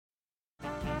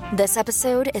This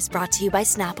episode is brought to you by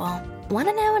Snapple. Want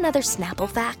to know another Snapple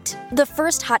fact? The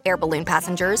first hot air balloon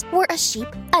passengers were a sheep,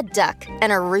 a duck,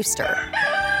 and a rooster.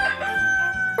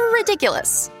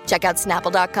 Ridiculous. Check out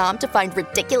Snapple.com to find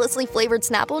ridiculously flavored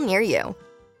Snapple near you.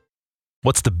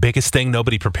 What's the biggest thing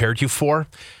nobody prepared you for?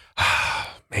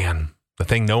 Man, the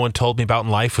thing no one told me about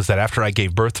in life was that after I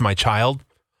gave birth to my child,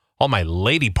 all my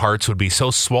lady parts would be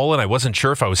so swollen I wasn't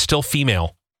sure if I was still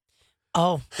female.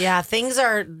 Oh, yeah. Things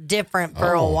are different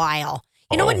for a while.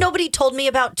 You know what nobody told me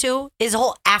about, too? Is the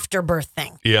whole afterbirth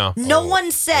thing. Yeah. No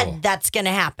one said that's going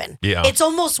to happen. Yeah. It's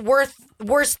almost worse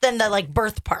than the,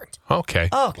 birth part. Okay.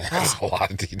 Oh, That's a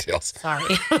lot of details.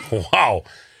 sorry. Wow.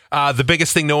 The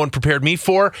biggest thing no one prepared me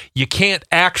for, you can't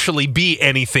actually be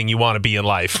anything you want to be in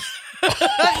life.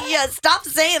 Yeah, stop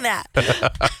saying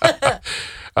that.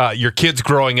 Your kids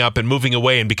growing up and moving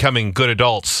away and becoming good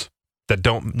adults that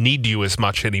don't need you as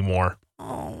much anymore.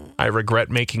 Oh. I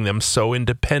regret making them so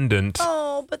independent.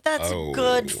 Oh, but that's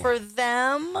good for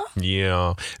them.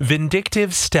 Yeah.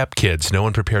 Vindictive stepkids. No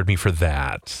one prepared me for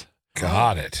that.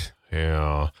 Got it.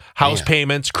 Yeah. House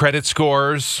payments, credit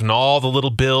scores, and all the little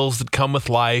bills that come with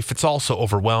life. It's also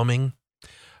overwhelming.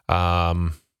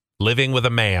 Living with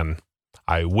a man.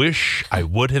 I wish I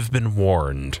would have been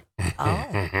warned.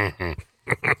 Oh.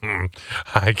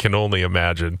 I can only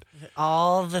imagine.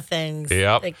 All the things.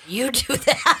 Yep. Like, you do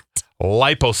that.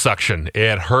 Liposuction.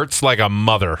 It hurts like a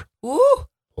mother. Ooh.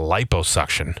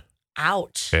 Liposuction.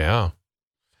 Ouch. Yeah.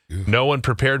 No one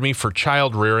prepared me for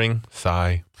child rearing.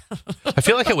 Sigh. I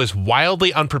feel like I was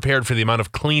wildly unprepared for the amount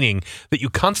of cleaning that you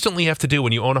constantly have to do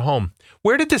when you own a home.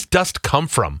 Where did this dust come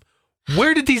from?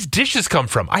 Where did these dishes come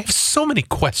from? I have so many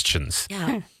questions.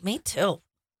 Yeah, me too.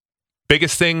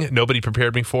 Biggest thing nobody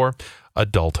prepared me for?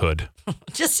 Adulthood.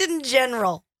 Just in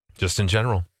general. Just in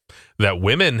general. That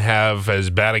women have as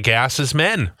bad a gas as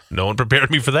men. No one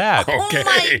prepared me for that. Okay. Oh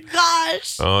my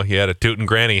gosh. Oh, you had a tootin'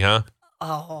 granny, huh?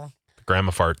 Oh.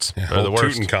 Grandma farts. Yeah, They're the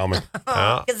worst. Tutankhamun.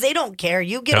 Yeah. Because they don't care.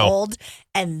 You get No. old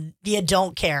and you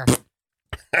don't care.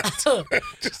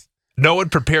 No one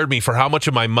prepared me for how much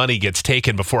of my money gets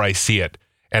taken before I see it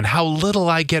and how little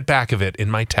I get back of it in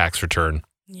my tax return.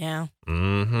 Yeah,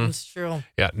 Mm-hmm. that's true.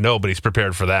 Yeah, nobody's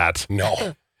prepared for that.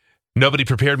 No. Nobody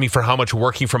prepared me for how much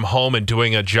working from home and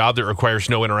doing a job that requires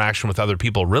no interaction with other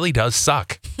people really does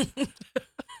suck.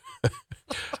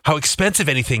 How expensive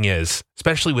anything is,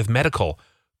 especially with medical.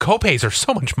 Copays are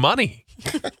so much money.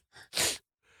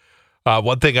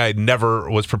 One thing I never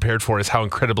was prepared for is how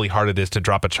incredibly hard it is to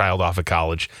drop a child off at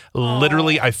college.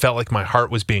 Literally, I felt like my heart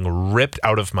was being ripped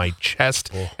out of my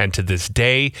chest. And to this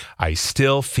day, I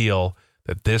still feel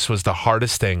that this was the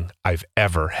hardest thing I've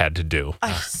ever had to do.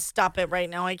 Stop it right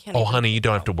now. I can't. Oh, even- honey, you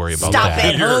don't have to worry about Stop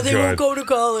that. it. You're Oh, they won't good. go to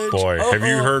college. Boy, have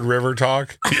you Uh-uh. heard River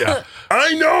talk? Yeah.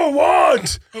 I know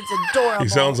what. It's adorable. He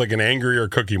sounds like an angrier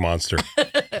Cookie Monster.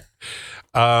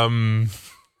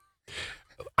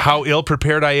 How ill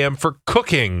prepared I am for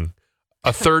cooking.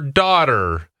 A third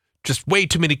daughter. Just way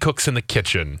too many cooks in the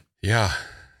kitchen. Yeah.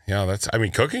 Yeah,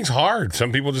 cooking's hard.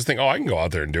 Some people just think, I can go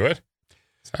out there and do it.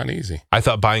 It's not easy. I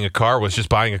thought buying a car was just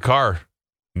buying a car.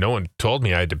 No one told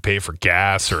me I had to pay for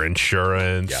gas or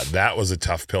insurance. Yeah, that was a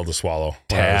tough pill to swallow.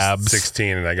 When I Tabs. was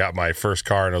 16 and I got my first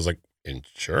car and I was like,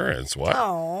 insurance? What?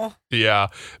 Oh. Yeah.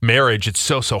 Marriage, it's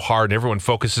so hard. And everyone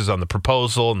focuses on the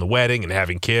proposal and the wedding and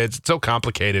having kids. It's so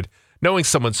complicated. Knowing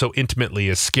someone so intimately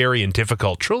is scary and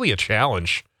difficult. Truly a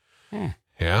challenge.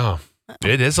 Yeah.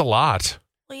 It is a lot.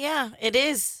 Well, yeah, it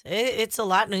is. It's a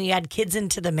lot when you add kids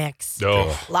into the mix.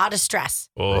 Oh. A lot of stress.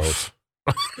 Oof.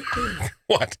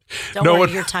 What? Don't No worry,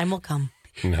 one- your time will come.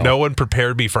 No one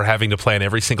prepared me for having to plan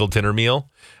every single dinner meal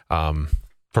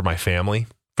for my family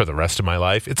for the rest of my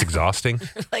life. It's exhausting.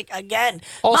 Like, again.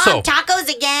 Also- Mom, tacos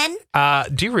again?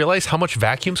 Do you realize how much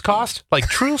vacuums cost? Like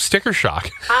true sticker shock.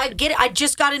 I get it. I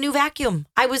just got a new vacuum.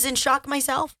 I was in shock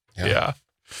myself. Yeah.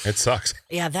 It sucks.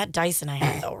 Yeah, that Dyson I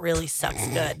have, though, really sucks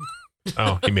good.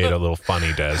 Oh, he made a little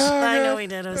funny, Des. I know he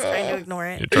did. I was trying to ignore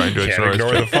You're it. trying to Can't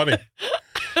ignore the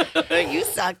funny. You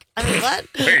suck. I mean, what?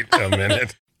 Wait a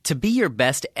minute. To be your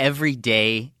best every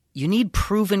day, you need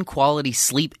proven quality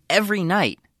sleep every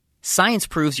night. Science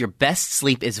proves your best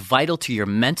sleep is vital to your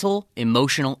mental,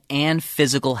 emotional, and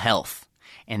physical health.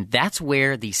 And that's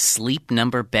where the Sleep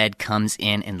Number bed comes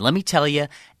in. And let me tell you,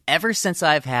 ever since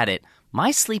I've had it,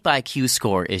 my sleep IQ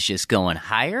score is just going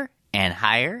higher and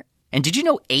higher. And did you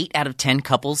know 8 out of 10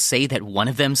 couples say that one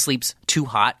of them sleeps too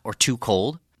hot or too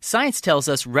cold? Science tells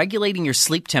us regulating your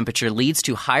sleep temperature leads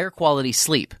to higher quality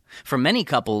sleep. For many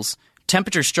couples,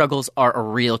 temperature struggles are a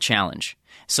real challenge.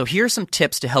 So here are some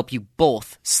tips to help you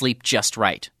both sleep just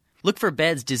right. Look for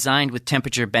beds designed with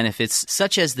temperature benefits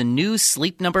such as the new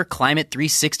Sleep Number Climate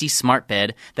 360 smart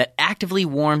bed that actively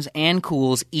warms and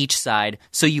cools each side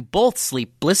so you both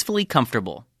sleep blissfully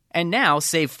comfortable. And now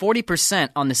save 40%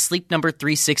 on the Sleep Number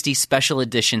 360 Special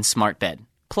Edition smart bed.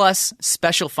 Plus,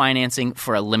 special financing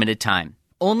for a limited time.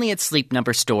 Only at Sleep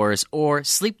Number stores or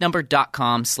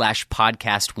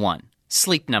sleepnumber.com/podcast1.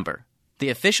 Sleep Number, the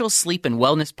official sleep and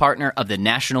wellness partner of the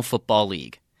National Football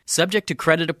League. Subject to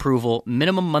credit approval,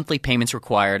 minimum monthly payments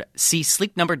required. See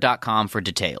sleepnumber.com for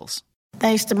details.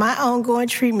 Thanks to my ongoing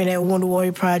treatment at Wounded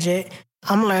Warrior Project,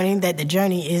 I'm learning that the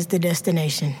journey is the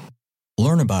destination.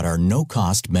 Learn about our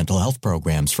no-cost mental health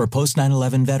programs for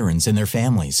post-9/11 veterans and their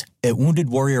families at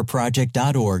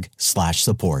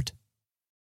woundedwarriorproject.org/support.